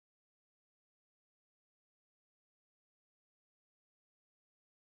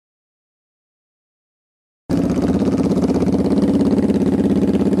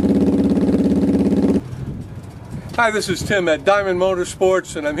Hi, this is Tim at Diamond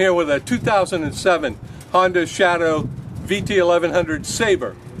Motorsports, and I'm here with a 2007 Honda Shadow VT1100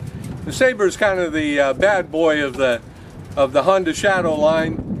 Sabre. The Sabre is kind of the bad boy of the Honda Shadow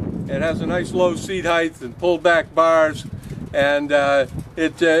line. It has a nice low seat height and pulled back bars, and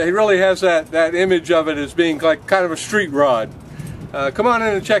it really has that image of it as being like kind of a street rod. Come on in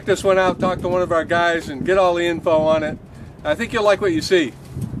and check this one out, talk to one of our guys and get all the info on it. I think you'll like what you see.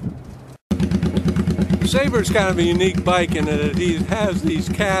 The Sabre is kind of a unique bike in that it has these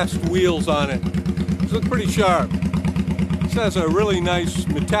cast wheels on it. These look pretty sharp. This has a really nice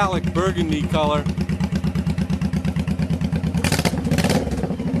metallic burgundy color.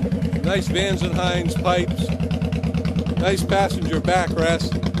 Nice Vans & Hines pipes. Nice passenger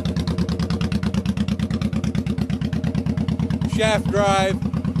backrest. Shaft drive.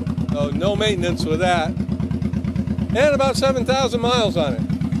 Oh, no maintenance with that. And about 7,000 miles on it.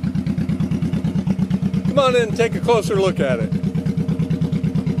 Come on in and take a closer look at it.